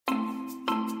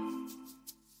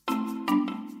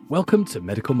Welcome to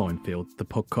Medical Minefield, the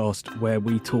podcast where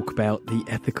we talk about the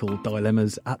ethical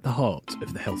dilemmas at the heart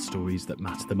of the health stories that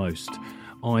matter the most.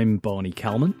 I'm Barney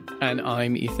Calman. And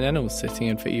I'm Ethan Ennals, sitting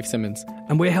in for Eve Simmons.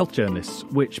 And we're health journalists,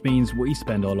 which means we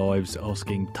spend our lives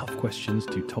asking tough questions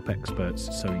to top experts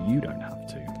so you don't have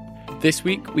to. This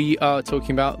week we are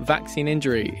talking about vaccine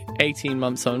injury. 18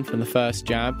 months on from the first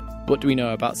jab, what do we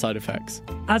know about side effects?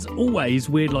 As always,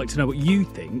 we'd like to know what you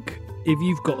think. If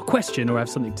you've got a question or have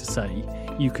something to say,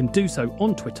 you can do so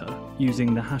on Twitter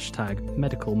using the hashtag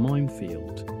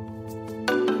 #MedicalMinefield.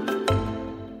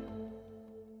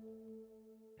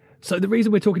 So the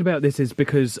reason we're talking about this is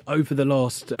because over the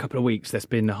last couple of weeks, there's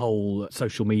been a whole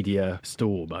social media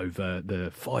storm over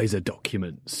the Pfizer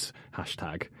documents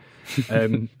hashtag.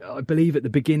 I believe at the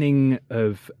beginning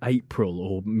of April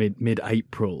or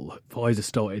mid-April, Pfizer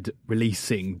started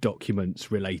releasing documents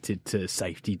related to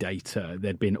safety data.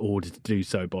 They'd been ordered to do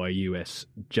so by a US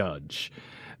judge.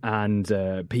 And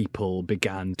people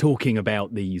began talking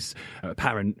about these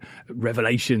apparent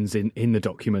revelations in the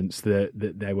documents that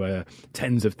there were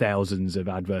tens of thousands of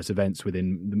adverse events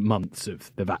within months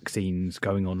of the vaccines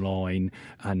going online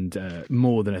and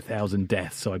more than 1,000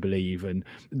 deaths, I believe. And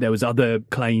there was other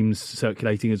claims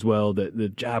circulating as well that the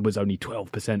jab was only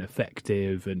 12%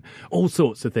 effective and all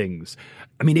sorts of things.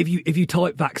 I mean, if you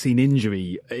type vaccine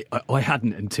injury, I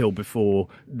hadn't until before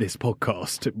this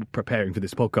podcast, preparing for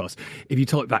this podcast, if you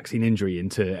type vaccine injury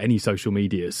into any social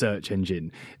media search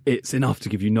engine, it's enough to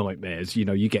give you nightmares. You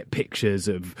know, you get pictures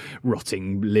of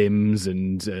rotting limbs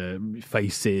and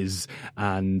faces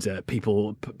and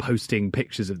people posting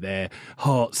pictures of their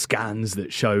heart scans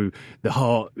that show the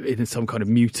heart in some kind of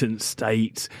mutant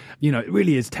state. You know, it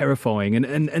really is terrifying.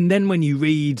 And then when you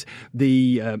read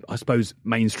the, I suppose,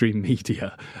 mainstream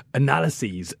media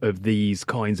analyses of these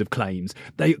kinds of claims,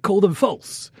 they call them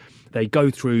false. They go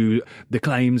through the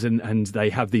claims and they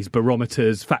have these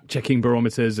barometers, fact-checking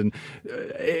barometers, and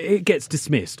it gets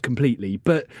dismissed completely.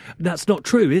 But that's not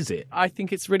true, is it? I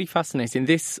think it's really fascinating.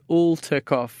 This all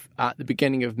took off at the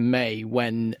beginning of May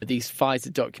when these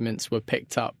Pfizer documents were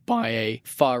picked up by a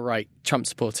far-right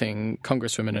Trump-supporting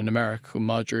congresswoman in America called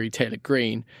Marjorie Taylor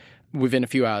Greene. Within a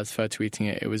few hours of her tweeting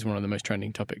it, it was one of the most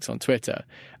trending topics on Twitter.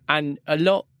 And a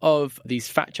lot of these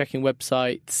fact-checking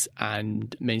websites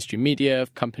and mainstream media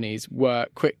companies were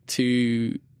quick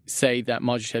to say that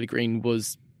Marjorie Taylor Greene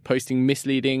was posting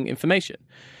misleading information.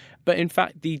 But in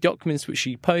fact, the documents which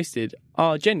she posted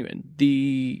are genuine.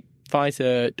 The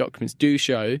Pfizer documents do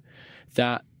show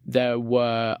that there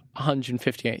were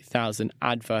 158,000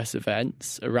 adverse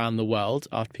events around the world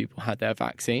after people had their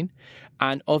vaccine.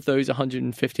 And of those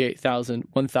 158,000,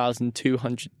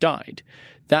 1,200 died.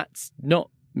 That's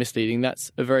not misleading.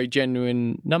 That's a very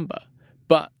genuine number.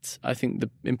 But I think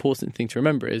the important thing to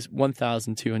remember is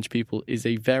 1,200 people is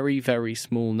a very, very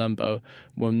small number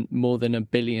when more than 1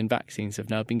 billion vaccines have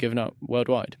now been given out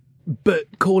worldwide.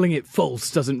 But calling it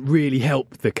false doesn't really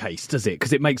help the case, does it?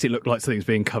 Because it makes it look like something's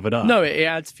being covered up. No, it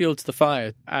adds fuel to the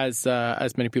fire. As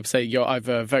many people say, you're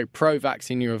either very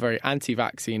pro-vaccine, you're very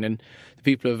anti-vaccine, and the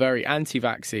people who are very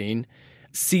anti-vaccine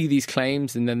see these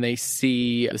claims and then they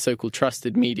see the so-called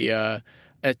trusted media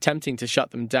attempting to shut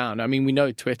them down. I mean, we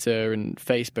know Twitter and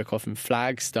Facebook often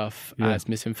flag stuff as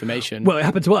misinformation. Well, it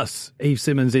happened to us. Eve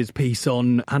Simmons' piece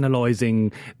on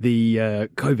analysing the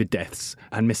COVID deaths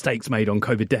and mistakes made on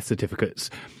COVID death certificates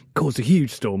caused a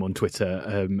huge storm on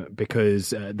Twitter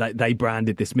because they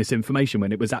branded this misinformation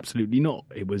when it was absolutely not.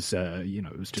 It was,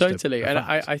 it was just totally. a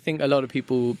fact. And I think a lot of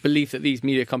people believe that these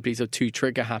media companies are too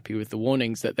trigger happy with the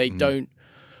warnings, that they don't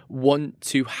want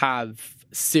to have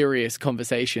serious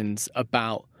conversations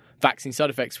about vaccine side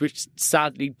effects, which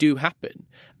sadly do happen.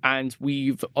 And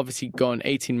we've obviously gone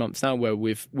 18 months now where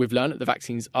we've learned that the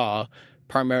vaccines are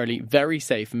primarily very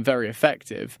safe and very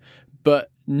effective. But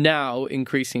now,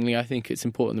 increasingly, I think it's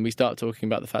important that we start talking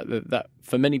about the fact that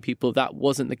for many people, that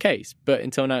wasn't the case. But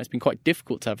until now, it's been quite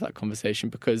difficult to have that conversation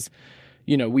because,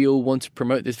 you know, we all want to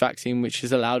promote this vaccine, which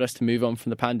has allowed us to move on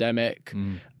from the pandemic.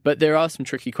 But there are some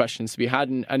tricky questions to be had,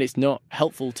 and it's not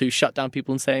helpful to shut down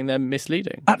people and saying they're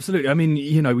misleading. Absolutely. I mean,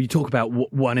 you know, we talk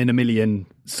about 1 in a million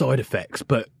side effects,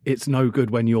 but it's no good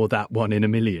when you're that 1 in a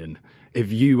million.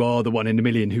 If you are the 1 in a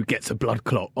million who gets a blood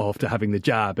clot after having the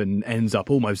jab and ends up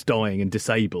almost dying and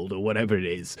disabled or whatever it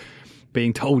is,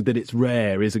 being told that it's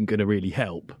rare isn't going to really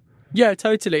help. Yeah,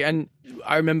 totally. And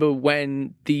I remember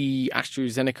when the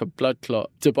AstraZeneca blood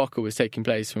clot debacle was taking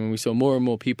place, when we saw more and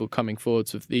more people coming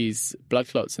forwards with these blood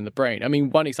clots in the brain. I mean,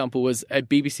 one example was a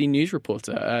BBC News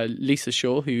reporter, Lisa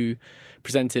Shaw, who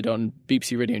presented on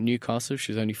BBC Radio Newcastle.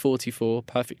 She was only 44,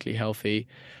 perfectly healthy,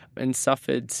 and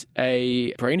suffered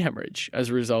a brain hemorrhage as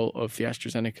a result of the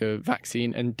AstraZeneca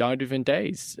vaccine and died within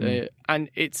days. And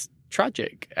it's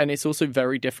tragic, and it's also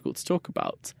very difficult to talk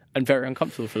about and very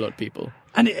uncomfortable for a lot of people.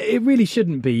 And it really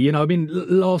shouldn't be. I mean,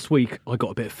 last week I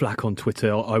got a bit of flack on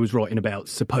Twitter. I was writing about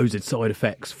supposed side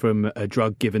effects from a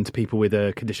drug given to people with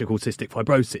a condition called cystic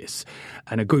fibrosis.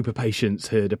 And a group of patients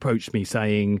had approached me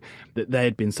saying that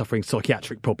they'd been suffering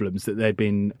psychiatric problems, that they'd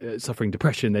been suffering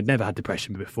depression. They'd never had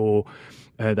depression before.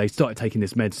 They started taking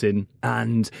this medicine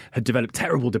and had developed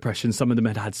terrible depression. Some of them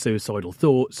had had suicidal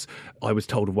thoughts. I was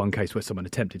told of one case where someone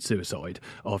attempted suicide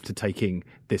after taking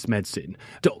this medicine.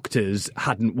 Doctors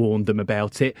hadn't warned them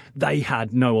about it. They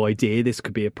had no idea this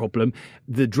could be a problem.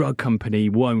 The drug company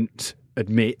won't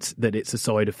admit that it's a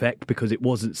side effect because it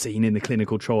wasn't seen in the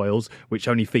clinical trials, which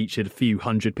only featured a few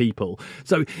hundred people.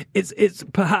 So it's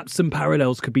perhaps some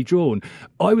parallels could be drawn.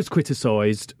 I was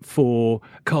criticised for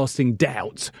casting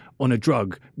doubt on a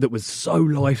drug that was so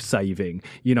life-saving.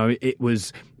 It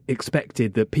was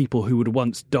expected that people who would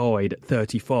once died at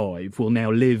 35 will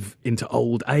now live into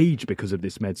old age because of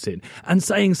this medicine. And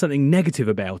saying something negative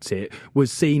about it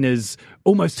was seen as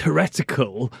almost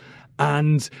heretical.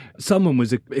 And someone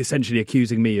was essentially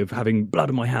accusing me of having blood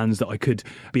on my hands, that I could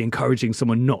be encouraging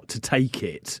someone not to take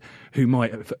it who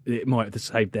might have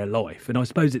saved their life. And I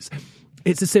suppose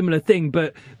it's a similar thing.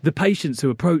 But the patients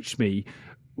who approached me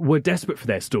were desperate for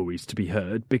their stories to be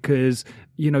heard because,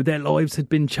 their lives had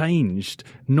been changed,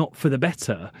 not for the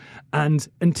better. And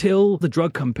until the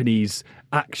drug companies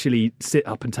actually sit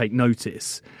up and take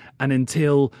notice, and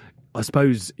until, I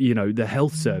suppose, the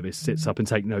health service sits up and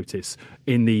take notice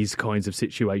in these kinds of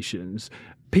situations,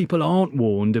 people aren't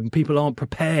warned and people aren't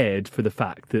prepared for the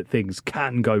fact that things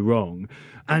can go wrong.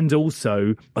 And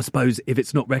also, I suppose, if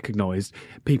it's not recognised,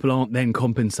 people aren't then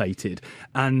compensated.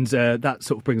 And that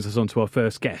sort of brings us on to our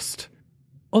first guest.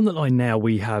 On the line now,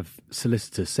 we have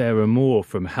solicitor Sarah Moore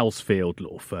from Housefield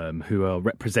Law Firm, who are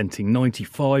representing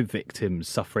 95 victims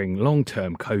suffering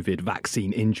long-term COVID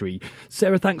vaccine injury.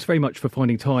 Sarah, thanks very much for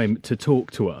finding time to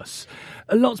talk to us.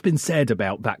 A lot's been said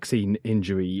about vaccine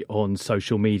injury on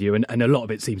social media, and a lot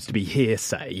of it seems to be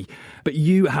hearsay. But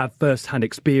you have first-hand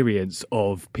experience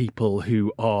of people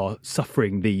who are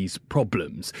suffering these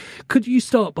problems. Could you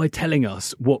start by telling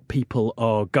us what people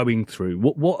are going through?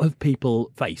 What have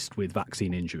people faced with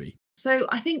vaccine injury? So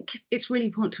I think it's really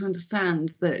important to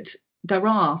understand that there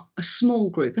are a small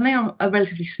group, and they are a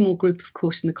relatively small group, of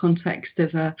course, in the context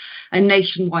of a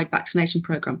nationwide vaccination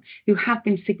programme, who have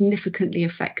been significantly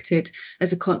affected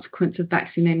as a consequence of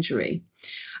vaccine injury.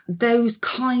 Those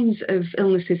kinds of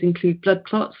illnesses include blood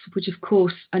clots, which of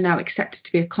course are now accepted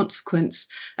to be a consequence,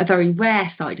 a very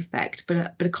rare side effect,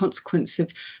 but a consequence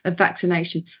of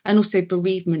vaccination, and also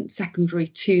bereavement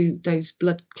secondary to those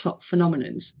blood clot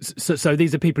phenomenons. So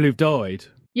these are people who've died?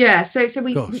 Yeah, so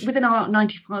we within our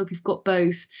 95, we've got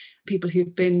both people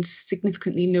who've been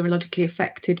significantly neurologically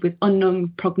affected with unknown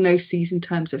prognoses in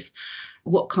terms of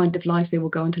what kind of lives they will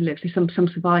go on to live. So some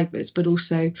survivors, but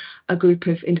also a group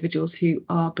of individuals who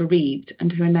are bereaved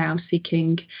and who are now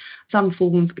seeking some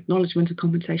form of acknowledgement and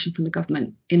compensation from the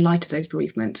government in light of those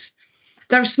bereavements.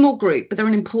 They're a small group, but they're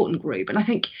an important group. And I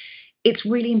think it's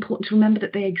really important to remember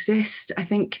that they exist. I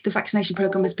think the vaccination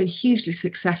programme has been hugely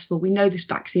successful. We know this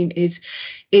vaccine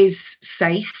is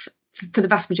safe for the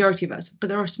vast majority of us, but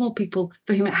there are small people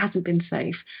for whom it hasn't been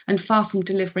safe. And far from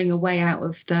delivering a way out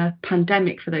of the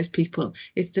pandemic for those people,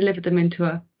 it's delivered them into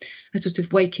a sort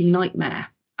of waking nightmare,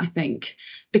 I think,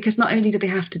 because not only do they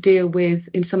have to deal with,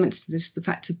 in some instances, the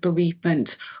fact of bereavement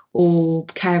or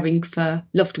caring for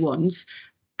loved ones,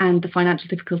 and the financial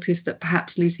difficulties that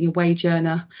perhaps losing a wage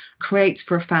earner creates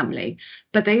for a family.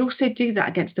 But they also do that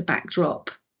against a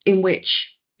backdrop in which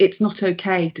it's not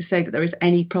okay to say that there is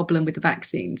any problem with the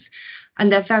vaccines.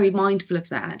 And they're very mindful of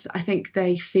that. I think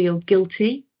they feel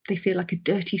guilty. They feel like a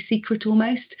dirty secret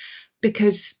almost,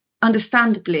 because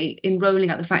understandably, in rolling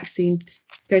out the vaccine,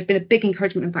 there's been a big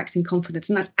encouragement of vaccine confidence,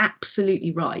 and that's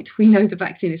absolutely right. We know the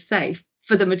vaccine is safe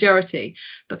for the majority,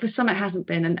 but for some it hasn't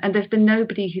been, and there's been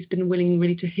nobody who's been willing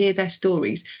really to hear their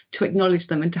stories, to acknowledge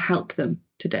them and to help them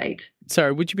to date.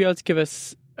 Sarah, would you be able to give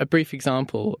us a brief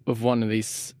example of one of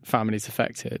these families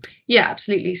affected? Yeah,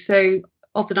 absolutely. So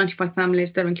of the 95 families,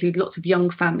 there include lots of young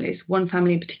families. One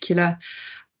family in particular,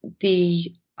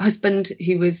 the husband,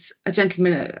 who was a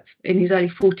gentleman in his early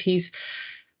 40s,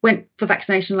 went for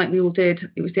vaccination like we all did.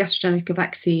 It was the AstraZeneca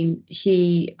vaccine.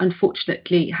 He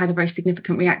unfortunately had a very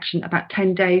significant reaction about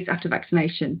 10 days after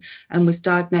vaccination and was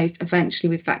diagnosed eventually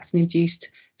with vaccine-induced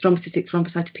thrombocytic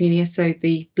thrombocytopenia, so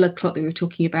the blood clot that we were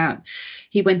talking about.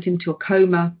 He went into a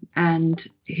coma, and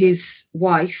his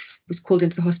wife was called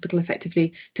into the hospital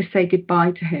effectively to say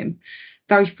goodbye to him.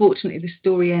 Very fortunately, the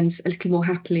story ends a little more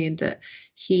happily in that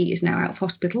he is now out of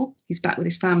hospital. He's back with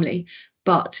his family,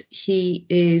 but he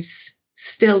is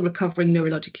still recovering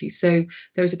neurologically. So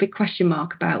there is a big question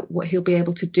mark about what he'll be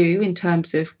able to do in terms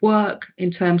of work,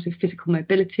 in terms of physical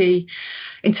mobility,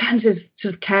 in terms of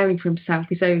sort of caring for himself,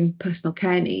 his own personal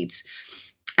care needs.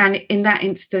 And in that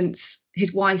instance,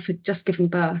 his wife had just given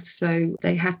birth, so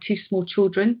they have 2 small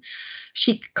children.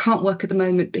 She can't work at the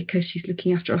moment because she's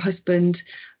looking after her husband.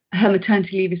 Her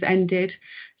maternity leave has ended,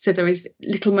 so there is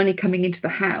little money coming into the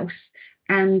house.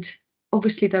 And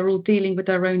obviously they're all dealing with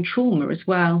their own trauma as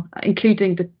well,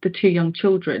 including the 2 young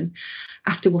children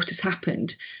after what has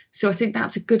happened. So I think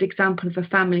that's a good example of a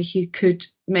family who could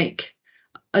make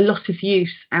a lot of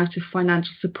use out of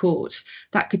financial support.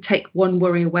 That could take one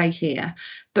worry away here.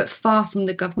 But far from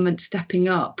the government stepping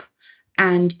up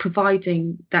and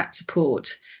providing that support,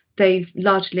 they've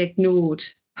largely ignored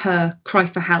her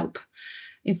cry for help.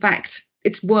 In fact,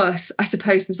 it's worse, I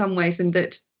suppose, in some ways, in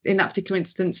that in that particular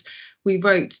instance, we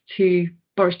wrote to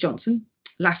Boris Johnson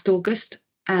last August,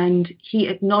 and he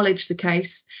acknowledged the case.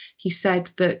 He said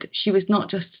that she was not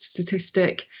just a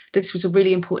statistic, that this was a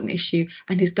really important issue,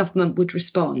 and his government would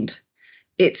respond.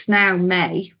 It's now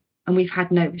May, and we've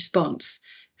had no response.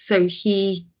 So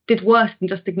he did worse than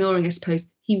just ignoring, I suppose.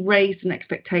 He raised an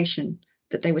expectation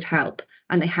that they would help,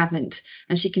 and they haven't.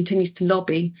 And she continues to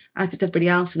lobby, as does everybody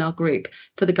else in our group,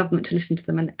 for the government to listen to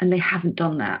them, and they haven't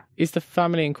done that. Is the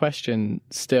family in question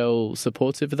still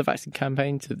supportive of the vaccine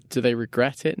campaign? Do they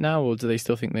regret it now, or do they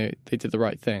still think they did the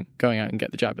right thing, going out and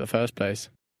get the jab in the first place?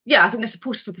 Yeah, I think they're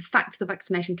supportive of the fact of the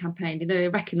vaccination campaign. You know, they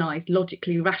recognise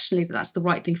logically, rationally, that that's the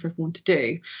right thing for everyone to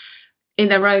do. In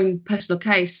their own personal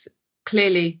case,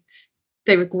 clearly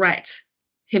they regret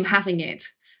him having it,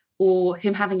 or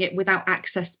him having it without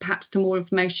access perhaps to more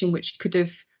information which could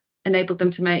have enabled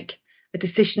them to make a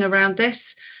decision around this.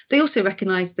 They also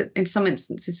recognise that in some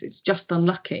instances it's just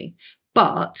unlucky.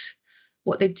 But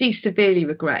what they do severely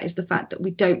regret is the fact that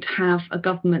we don't have a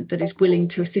government that is willing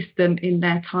to assist them in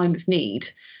their time of need.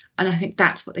 And I think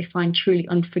that's what they find truly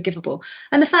unforgivable.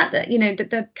 And the fact that, you know,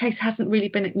 that the case hasn't really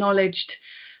been acknowledged,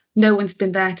 no one's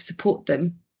been there to support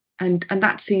them. And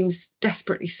that seems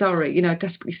desperately sorry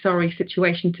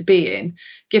situation to be in,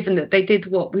 given that they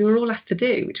did what we were all asked to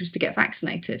do, which was to get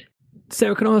vaccinated.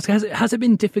 Sarah, can I ask, has it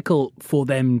been difficult for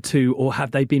them to, or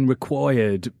have they been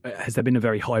required, has there been a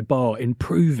very high bar in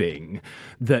proving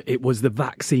that it was the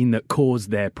vaccine that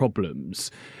caused their problems?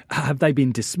 Have they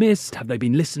been dismissed? Have they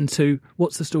been listened to?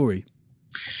 What's the story?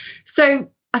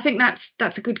 So I think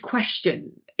that's a good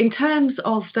question. In terms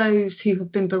of those who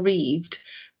have been bereaved,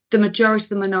 the majority of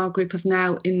them in our group are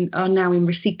now in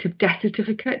receipt of death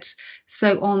certificates.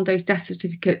 So on those death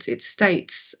certificates, it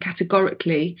states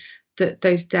categorically that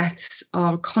those deaths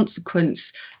are a consequence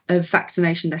of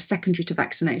vaccination. They're secondary to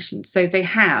vaccination. So they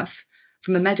have,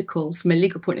 from a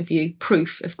legal point of view, proof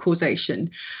of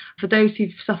causation. For those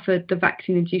who've suffered the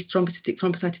vaccine-induced thrombocytic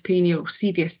thrombocytopenia, or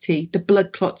CVST, the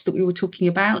blood clots that we were talking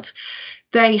about,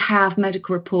 they have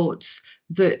medical reports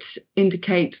that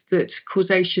indicate that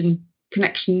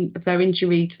connection of their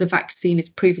injury to the vaccine is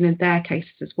proven in their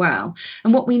cases as well.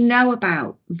 And what we know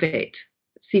about VIT,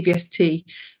 CVST,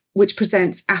 which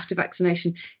presents after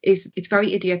vaccination, is it's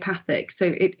very idiopathic.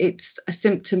 So it's a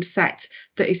symptom set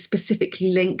that is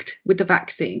specifically linked with the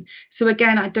vaccine. So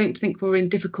again, I don't think we're in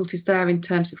difficulties there in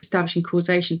terms of establishing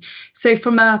causation. So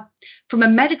from a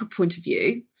medical point of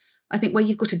view, I think where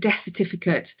you've got a death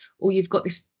certificate or you've got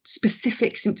this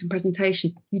specific symptom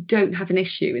presentation, you don't have an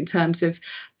issue in terms of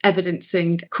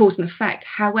evidencing cause and effect.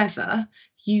 However,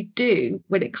 you do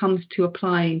when it comes to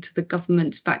applying to the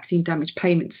government's vaccine damage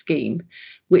payment scheme,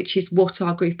 which is what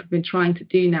our group have been trying to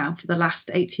do now for the last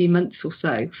 18 months or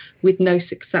so, with no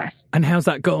success. And how's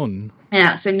that gone?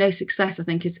 Yeah, so no success, I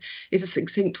think, is a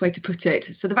succinct way to put it.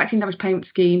 So the vaccine damage payment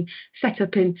scheme, set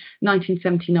up in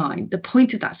 1979. The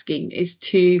point of that scheme is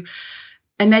to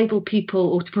enable people,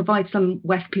 or to provide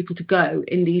somewhere for people to go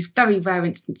in these very rare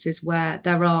instances where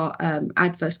there are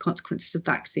adverse consequences of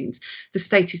vaccines. The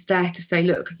state is there to say,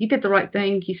 look, you did the right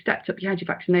thing, you stepped up, you had your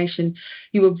vaccination,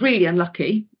 you were really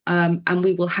unlucky and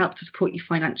we will help to support you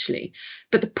financially.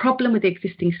 But the problem with the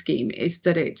existing scheme is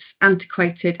that it's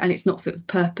antiquated and it's not fit for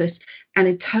purpose. And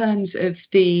in terms of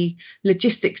the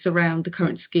logistics around the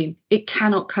current scheme, it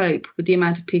cannot cope with the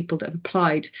amount of people that have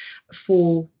applied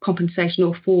for compensation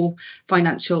or for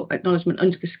financial acknowledgement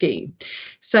under the scheme.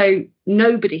 So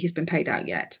nobody has been paid out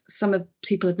yet. Some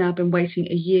people have now been waiting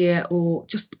a year or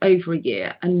just over a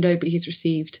year, and nobody has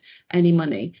received any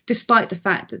money, despite the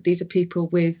fact that these are people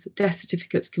with death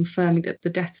certificates confirming that the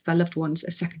deaths of their loved ones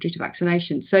are secondary to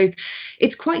vaccination. So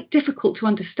it's quite difficult to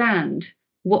understand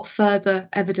what further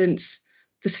evidence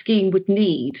the scheme would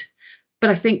need. But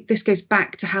I think this goes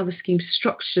back to how the scheme's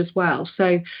structured as well.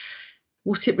 So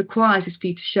what it requires is for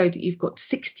you to show that you've got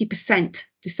 60%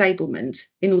 disablement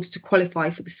in order to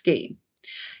qualify for the scheme.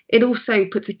 It also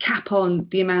puts a cap on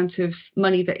the amount of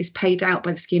money that is paid out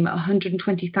by the scheme at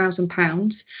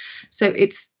 £120,000. So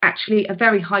it's actually a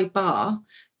very high bar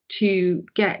to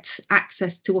get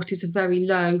access to what is a very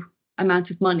low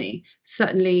amount of money,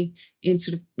 certainly in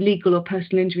sort of legal or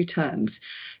personal injury terms,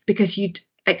 because you'd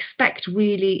expect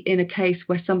really in a case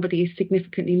where somebody is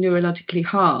significantly neurologically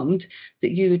harmed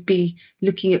that you would be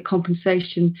looking at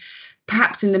compensation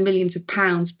perhaps in the millions of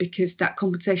pounds, because that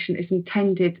compensation is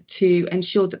intended to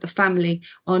ensure that the family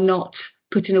are not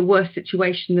put in a worse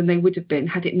situation than they would have been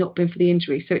had it not been for the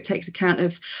injury. So it takes account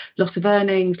of loss of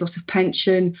earnings, loss of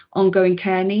pension, ongoing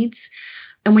care needs.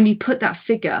 And when you put that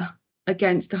figure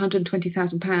against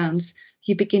 £120,000,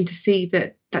 you begin to see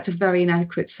that that's a very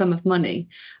inadequate sum of money.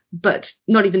 But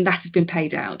not even that has been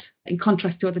paid out. In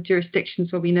contrast to other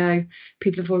jurisdictions where we know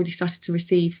people have already started to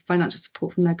receive financial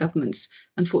support from their governments,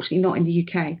 unfortunately not in the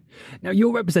UK. Now,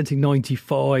 you're representing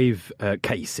 95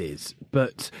 cases,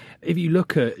 but if you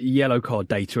look at yellow card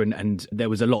data, and there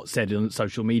was a lot said on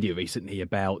social media recently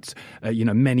about,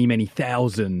 many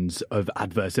thousands of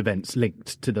adverse events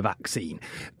linked to the vaccine.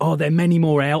 Are there many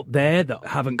more out there that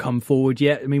haven't come forward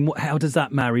yet? I mean, how does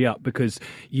that marry up? Because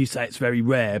you say it's very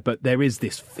rare, but there is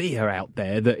this fear out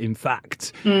there that, in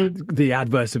fact, the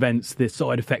adverse events, the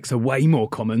side effects are way more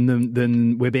common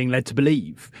than we're being led to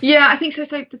believe. Yeah, I think so.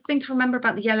 So the thing to remember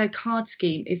about the yellow card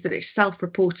scheme is that it's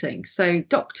self-reporting. So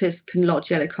doctors can lodge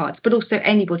yellow cards, but also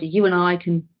anybody, you and I,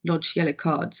 can lodge yellow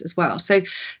cards as well. So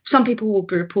some people will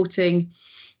be reporting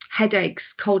headaches,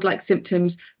 cold-like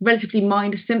symptoms, relatively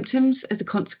minor symptoms as a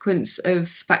consequence of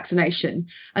vaccination,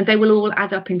 and they will all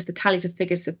add up into the tallies of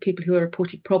figures of people who are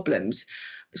reporting problems.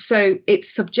 So it's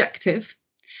subjective.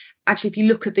 Actually, if you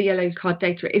look at the yellow card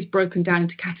data, it is broken down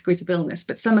into categories of illness,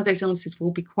 but some of those illnesses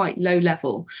will be quite low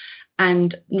level,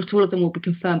 and not all of them will be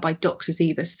confirmed by doctors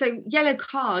either. So yellow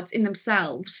cards in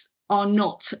themselves are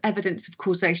not evidence of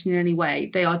causation in any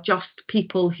way. They are just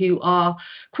people who are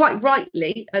quite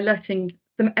rightly alerting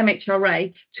the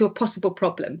MHRA to a possible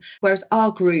problem. Whereas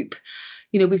our group,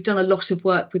 we've done a lot of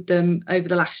work with them over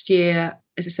the last year.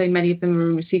 As I say, many of them are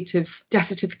in receipt of death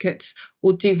certificates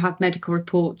or do have medical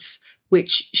reports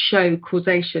which show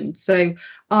causation. So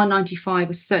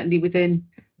R95 is certainly within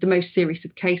the most serious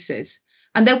of cases.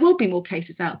 And there will be more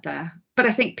cases out there. But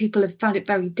I think people have found it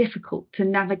very difficult to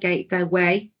navigate their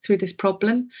way through this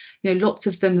problem. Lots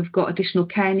of them have got additional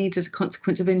care needs as a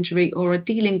consequence of injury or are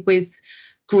dealing with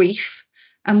grief.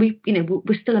 And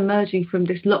we're still emerging from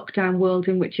this lockdown world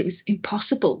in which it was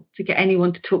impossible to get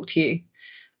anyone to talk to you.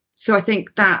 So I think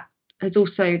that has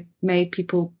also made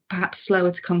people perhaps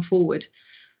slower to come forward.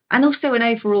 And also an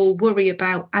overall worry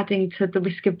about adding to the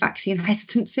risk of vaccine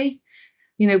hesitancy.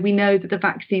 We know that the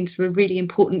vaccines are a really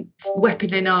important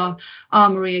weapon in our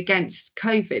armoury against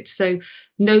COVID. So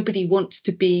nobody wants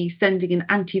to be sending an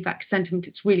anti-vax sentiment.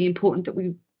 It's really important that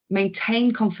we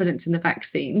maintain confidence in the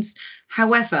vaccines.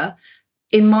 However,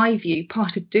 in my view,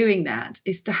 part of doing that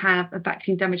is to have a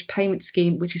vaccine damage payment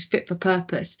scheme which is fit for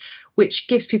purpose, which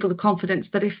gives people the confidence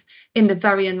that if in the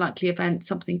very unlikely event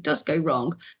something does go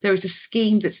wrong, there is a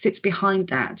scheme that sits behind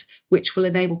that which will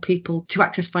enable people to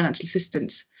access financial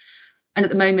assistance. And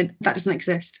at the moment, that doesn't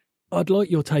exist. I'd like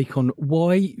your take on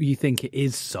why you think it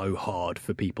is so hard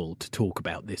for people to talk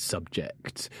about this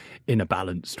subject in a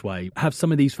balanced way. Have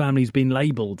some of these families been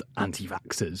labelled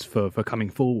anti-vaxxers for coming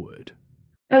forward?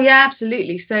 Oh, yeah,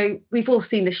 absolutely. So we've all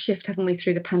seen the shift, haven't we,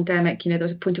 through the pandemic. There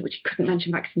was a point at which you couldn't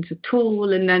mention vaccines at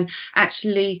all. And then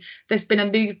actually there's been a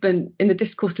movement in the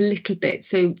discourse a little bit.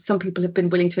 So some people have been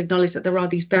willing to acknowledge that there are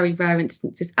these very rare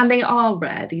instances, and they are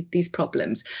rare, these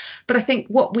problems. But I think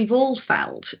what we've all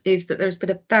felt is that there's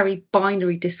been a very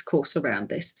binary discourse around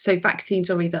this. So vaccines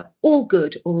are either all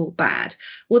good or all bad.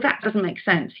 Well, that doesn't make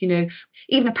sense.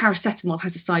 Even a paracetamol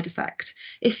has a side effect.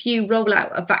 If you roll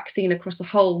out a vaccine across the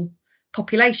whole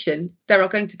population, there are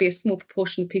going to be a small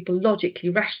proportion of people logically,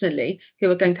 rationally, who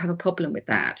are going to have a problem with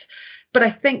that. But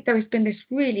I think there has been this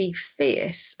really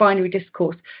fierce binary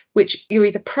discourse, which you're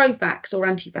either pro-vax or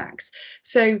anti-vax.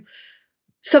 So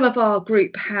some of our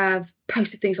group have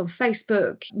posted things on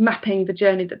Facebook, mapping the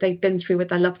journey that they've been through with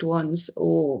their loved ones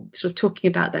or sort of talking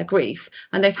about their grief.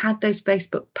 And they've had those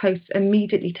Facebook posts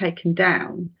immediately taken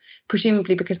down,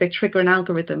 presumably because they trigger an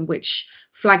algorithm which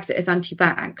flags it as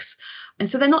anti-vax. And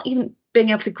so they're not even being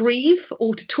able to grieve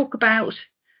or to talk about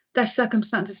their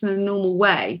circumstances in a normal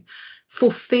way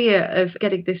for fear of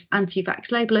getting this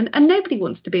anti-vax label. And nobody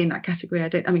wants to be in that category.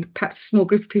 Perhaps a small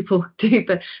group of people do,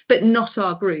 but not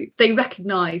our group. They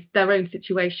recognise their own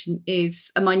situation is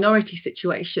a minority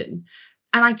situation.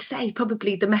 And I'd say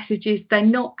probably the message is they're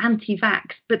not anti-vax,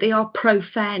 but they are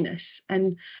pro-fairness.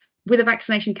 And with a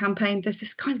vaccination campaign, there's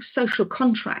this kind of social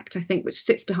contract, I think, which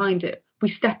sits behind it.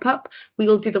 We step up, we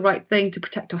will do the right thing to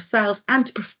protect ourselves and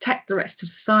to protect the rest of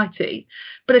society.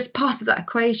 But as part of that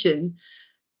equation,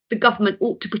 the government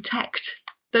ought to protect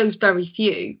those very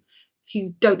few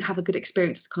who don't have a good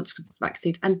experience as a consequence of the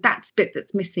vaccine. And that's the bit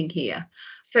that's missing here.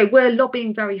 So we're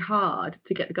lobbying very hard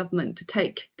to get the government to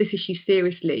take this issue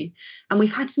seriously. And we've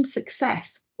had some success.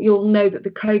 You'll know that the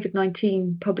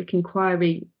COVID-19 public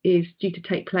inquiry is due to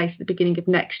take place at the beginning of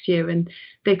next year, and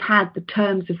they've had the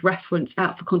terms of reference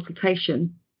out for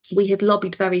consultation. We had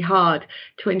lobbied very hard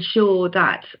to ensure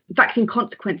that vaccine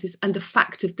consequences and the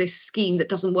fact of this scheme that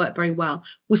doesn't work very well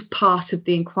was part of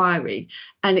the inquiry.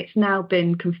 And it's now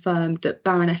been confirmed that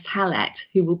Baroness Hallett,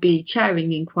 who will be chairing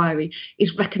the inquiry,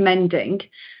 is recommending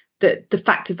that the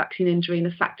fact of vaccine injury and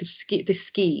the fact of this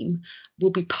scheme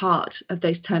will be part of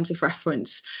those terms of reference.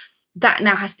 That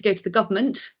now has to go to the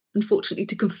government, unfortunately,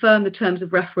 to confirm the terms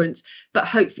of reference, but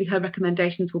hopefully her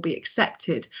recommendations will be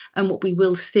accepted. And what we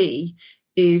will see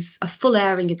is a full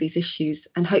airing of these issues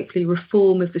and hopefully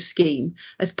reform of the scheme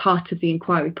as part of the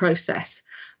inquiry process.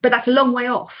 But that's a long way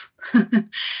off, and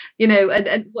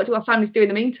what do our families do in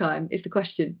the meantime is the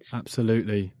question.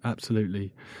 Absolutely.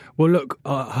 Well, look,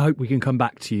 I hope we can come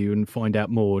back to you and find out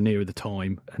more nearer the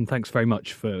time. And thanks very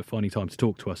much for finding time to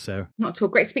talk to us, Sarah. Not at all.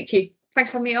 Great to speak to you.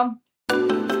 Thanks for having me on.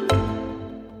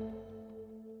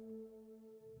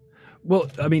 Well,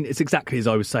 it's exactly as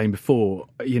I was saying before.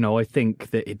 I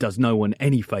think that it does no one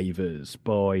any favours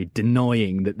by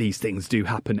denying that these things do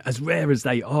happen. As rare as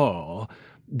they are,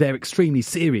 they're extremely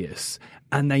serious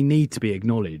and they need to be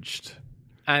acknowledged.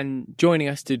 And joining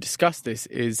us to discuss this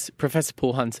is Professor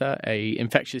Paul Hunter, a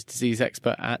infectious disease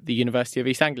expert at the University of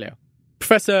East Anglia.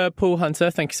 Professor Paul Hunter,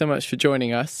 thank you so much for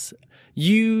joining us.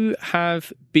 You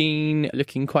have been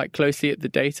looking quite closely at the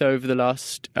data over the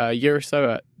last year or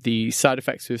so at the side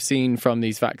effects we've seen from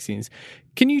these vaccines.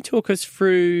 Can you talk us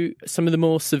through some of the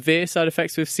more severe side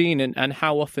effects we've seen and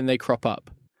how often they crop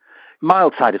up?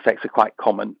 Mild side effects are quite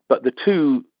common, but the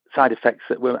two side effects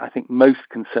that we're, I think, most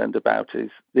concerned about is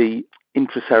the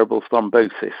intracerebral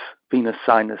thrombosis, venous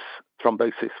sinus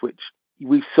thrombosis, which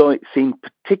we've seen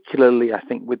particularly, I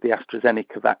think, with the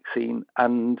AstraZeneca vaccine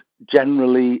and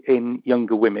generally in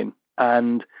younger women.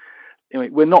 And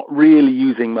we're not really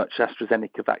using much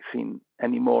AstraZeneca vaccine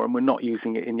anymore, and we're not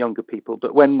using it in younger people.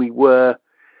 But when we were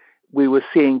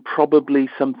seeing probably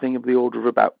something of the order of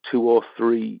about 2 or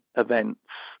 3 events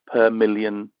per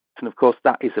million. And of course,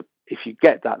 if you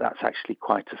get that, that's actually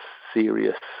quite a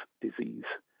serious disease.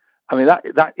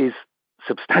 That is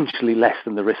substantially less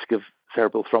than the risk of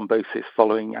cerebral thrombosis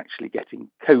following actually getting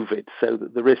COVID, so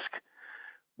that the risk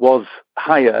was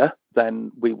higher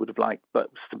than we would have liked, but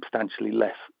substantially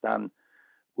less than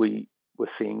we were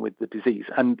seeing with the disease.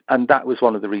 And that was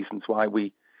one of the reasons why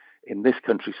we, in this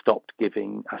country, stopped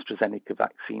giving AstraZeneca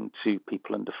vaccine to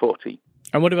people under 40.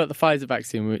 And what about the Pfizer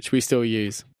vaccine, which we still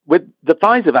use? With the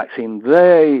Pfizer vaccine,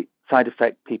 the side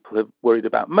effect people have worried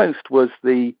about most was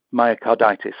the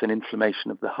myocarditis and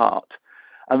inflammation of the heart.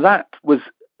 And that was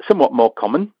somewhat more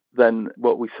common than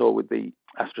what we saw with the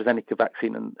AstraZeneca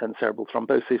vaccine and cerebral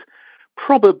thrombosis,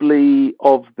 probably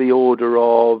of the order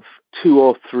of 2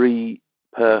 or 3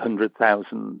 per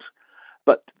 100,000.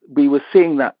 But we were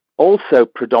seeing that also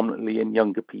predominantly in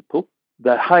younger people.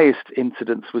 The highest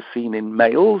incidence was seen in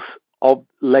males of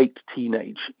late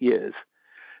teenage years.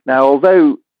 Now,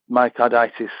 although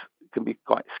myocarditis can be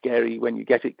quite scary when you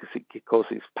get it because it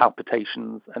causes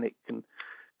palpitations and it can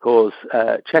cause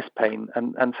chest pain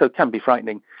and so can be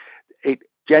frightening, it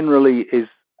generally is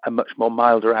a much more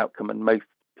milder outcome and most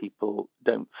people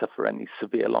don't suffer any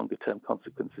severe longer-term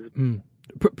consequences.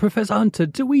 Professor Hunter,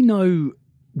 do we know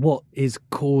what is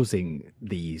causing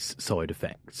these side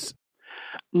effects?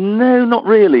 No, not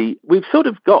really. We've sort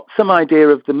of got some idea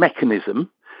of the mechanism.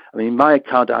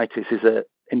 Myocarditis is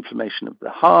inflammation of the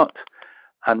heart,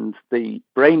 and the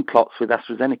brain clots with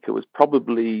AstraZeneca was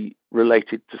probably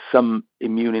related to some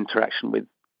immune interaction with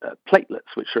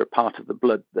platelets, which are a part of the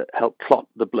blood that help clot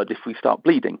the blood if we start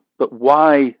bleeding. But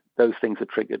why those things are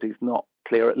triggered is not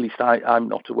clear, at least I'm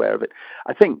not aware of it.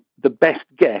 I think the best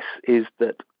guess is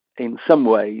that in some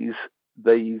ways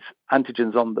these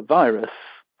antigens on the virus,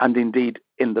 and indeed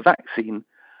in the vaccine,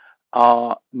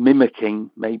 are mimicking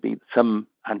maybe some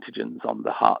antigens on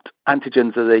the heart.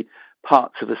 Antigens are the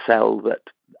parts of a cell that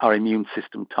our immune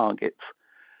system targets.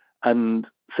 And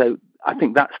so I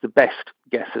think that's the best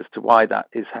guess as to why that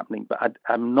is happening, but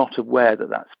I'm not aware that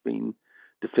that's been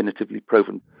definitively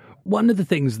proven. One of the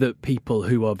things that people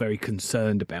who are very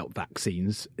concerned about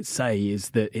vaccines say is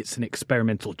that it's an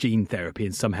experimental gene therapy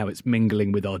and somehow it's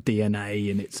mingling with our DNA,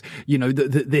 and it's,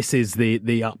 this is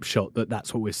the upshot,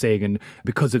 that's what we're seeing, and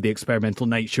because of the experimental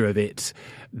nature of it,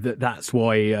 that's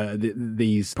why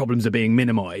these problems are being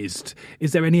minimised.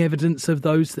 Is there any evidence of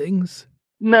those things?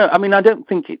 No, I don't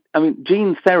think it.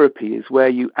 Gene therapy is where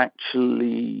you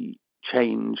actually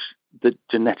change the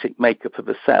genetic makeup of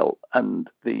a cell, and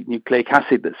the nucleic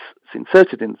acid that's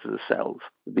inserted into the cells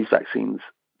of these vaccines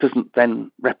doesn't then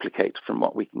replicate from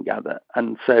what we can gather.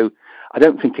 And so I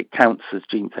don't think it counts as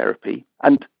gene therapy.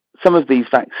 And some of these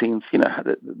vaccines,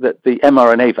 the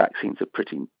mRNA vaccines are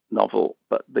pretty novel,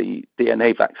 but the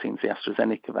DNA vaccines, the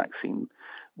AstraZeneca vaccine,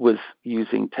 was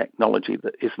using technology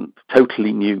that isn't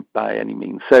totally new by any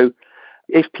means. So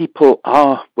if people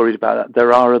are worried about that,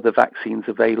 there are other vaccines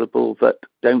available that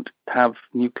don't have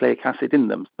nucleic acid in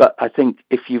them. But I think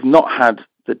if you've not had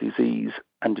the disease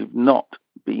and you've not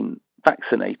been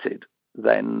vaccinated,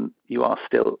 then you are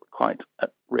still quite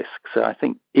at risk. So I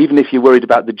think even if you're worried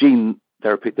about the gene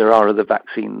therapy, there are other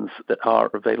vaccines that are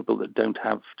available that don't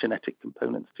have genetic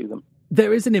components to them.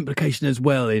 There is an implication as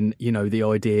well in, the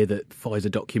idea that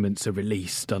Pfizer documents are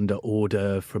released under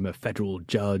order from a federal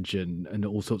judge and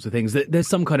all sorts of things. There's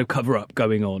some kind of cover-up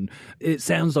going on. It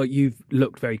sounds like you've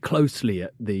looked very closely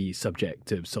at the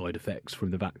subject of side effects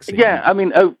from the vaccine. Yeah,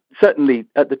 certainly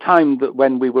at the time that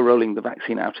when we were rolling the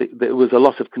vaccine out, there was a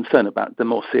lot of concern about the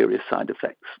more serious side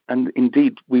effects. And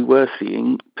indeed, we were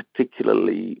seeing,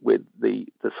 particularly with the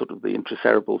sort of the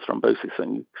intracerebral thrombosis,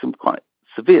 and some quite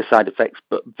severe side effects,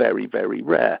 but very, very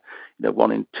rare,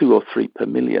 1 in 2 or 3 per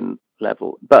million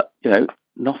level. But,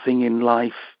 nothing in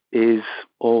life is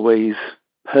always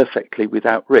perfectly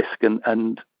without risk.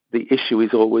 And the issue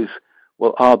is always,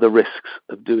 well, are the risks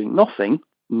of doing nothing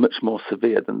much more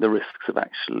severe than the risks of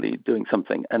actually doing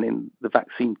something? And in the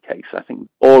vaccine case, I think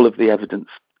all of the evidence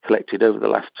collected over the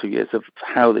last 2 years of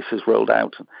how this has rolled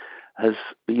out has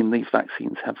been these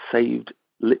vaccines have saved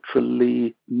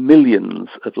literally millions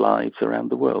of lives around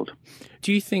the world.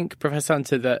 Do you think, Professor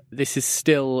Hunter, that this is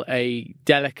still a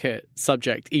delicate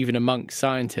subject, even amongst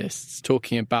scientists,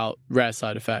 talking about rare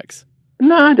side effects?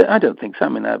 No, I don't think so.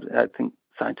 I think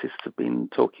scientists have been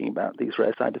talking about these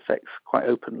rare side effects quite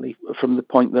openly from the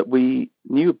point that we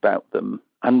knew about them,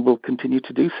 and will continue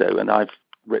to do so. And I've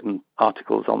written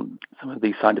articles on some of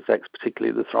these side effects,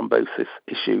 particularly the thrombosis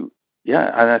issue. Yeah,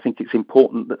 and I think it's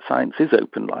important that science is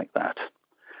open like that.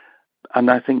 And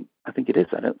I think it is.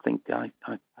 I don't think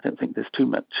there's too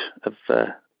much of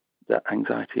that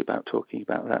anxiety about talking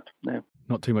about that. No,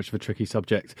 not too much of a tricky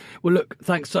subject. Well, look,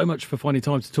 thanks so much for finding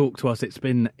time to talk to us. It's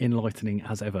been enlightening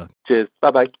as ever. Cheers.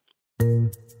 Bye-bye.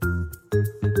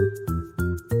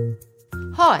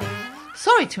 Hi.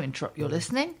 Sorry to interrupt your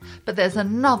listening, but there's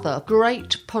another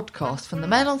great podcast from the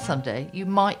Mail on Sunday you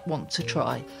might want to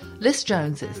try. Liz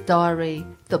Jones's Diary,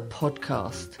 the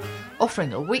podcast,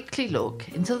 offering a weekly look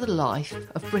into the life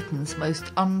of Britain's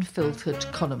most unfiltered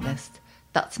columnist.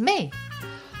 That's me.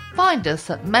 Find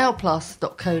us at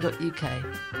mailplus.co.uk.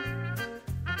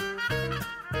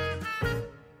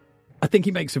 I think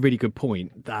he makes a really good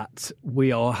point that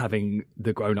we are having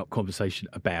the grown-up conversation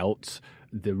about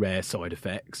the rare side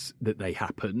effects that they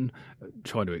happen,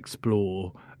 trying to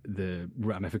explore the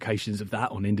ramifications of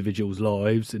that on individuals'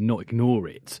 lives and not ignore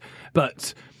it.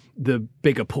 But the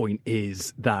bigger point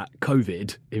is that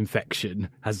COVID infection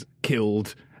has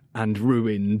killed and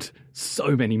ruined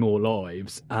so many more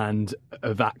lives, and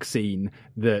a vaccine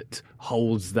that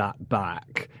holds that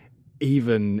back,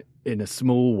 even in a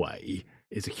small way,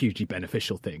 is a hugely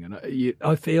beneficial thing. And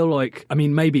I feel like,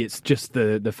 maybe it's just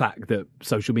the fact that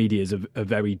social media is a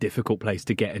very difficult place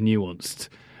to get a nuanced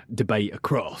debate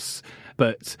across.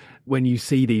 But when you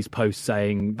see these posts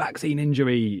saying vaccine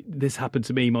injury, this happened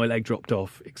to me, my leg dropped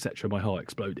off, etc., my heart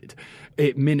exploded,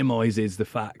 it minimises the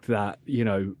fact that,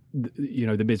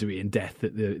 the misery and death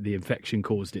that the infection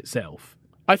caused itself.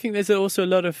 I think there's also a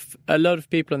lot of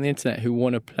people on the internet who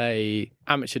want to play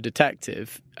amateur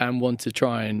detective and want to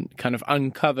try and kind of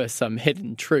uncover some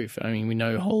hidden truth. I mean, we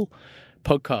know whole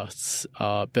podcasts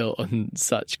are built on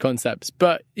such concepts.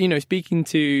 But, speaking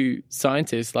to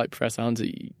scientists like Professor Hunter,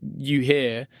 you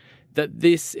hear that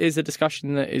this is a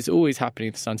discussion that is always happening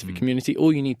in the scientific community.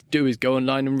 All you need to do is go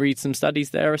online and read some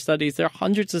studies. There are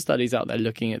hundreds of studies out there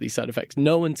looking at these side effects.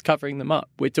 No one's covering them up.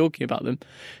 We're talking about them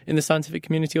in the scientific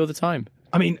community all the time.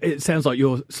 I mean, it sounds like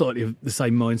you're slightly of the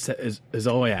same mindset as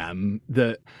I am,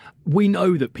 that we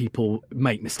know that people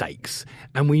make mistakes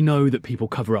and we know that people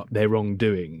cover up their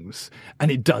wrongdoings,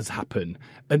 and it does happen.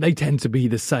 And they tend to be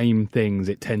the same things.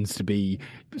 It tends to be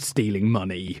stealing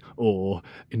money or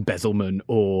embezzlement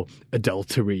or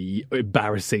adultery,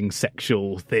 embarrassing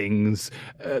sexual things,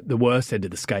 the worst end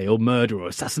of the scale, murder or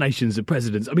assassinations of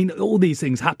presidents. I mean, all these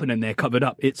things happen and they're covered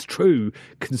up. It's true.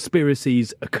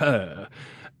 Conspiracies occur.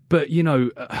 But,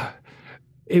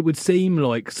 it would seem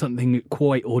like something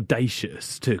quite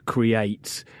audacious to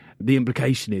create. The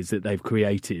implication is that they've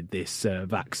created this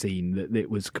vaccine, that it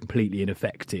was completely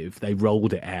ineffective. They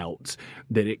rolled it out,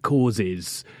 that it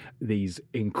causes these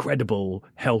incredible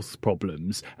health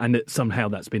problems, and that somehow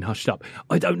that's been hushed up.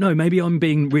 I don't know. Maybe I'm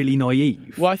being really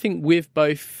naive. Well, I think we've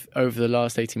both, over the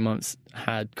last 18 months,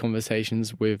 had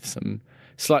conversations with some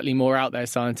slightly more out there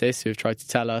scientists who have tried to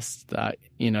tell us that,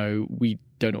 we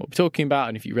don't know what we're talking about.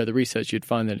 And if you read the research, you'd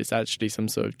find that it's actually some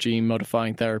sort of gene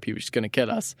modifying therapy which is going to kill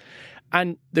us.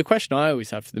 And the question I always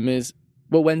have for them is,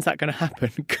 well, when's that going to happen?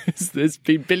 Because there's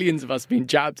been billions of us being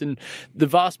jabbed and the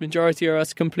vast majority of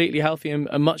us completely healthy and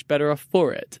are much better off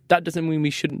for it. That doesn't mean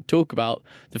we shouldn't talk about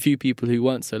the few people who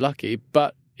weren't so lucky,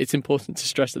 but it's important to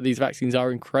stress that these vaccines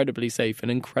are incredibly safe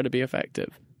and incredibly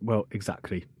effective. Well,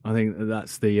 exactly. I think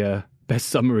that's the best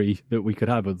summary that we could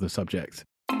have of the subject.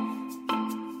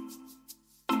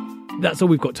 That's all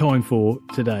we've got time for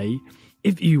today.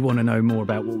 If you want to know more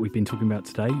about what we've been talking about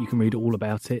today, you can read all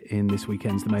about it in this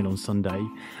weekend's The Mail on Sunday,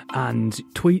 and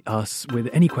tweet us with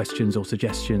any questions or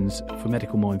suggestions for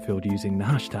Medical Minefield using the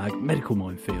hashtag Medical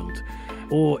Minefield,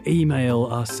 or email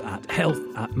us at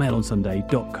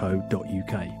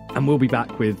health@mailonsunday.co.uk. And we'll be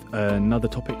back with another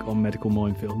topic on Medical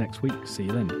Minefield next week. See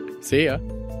you then. See ya.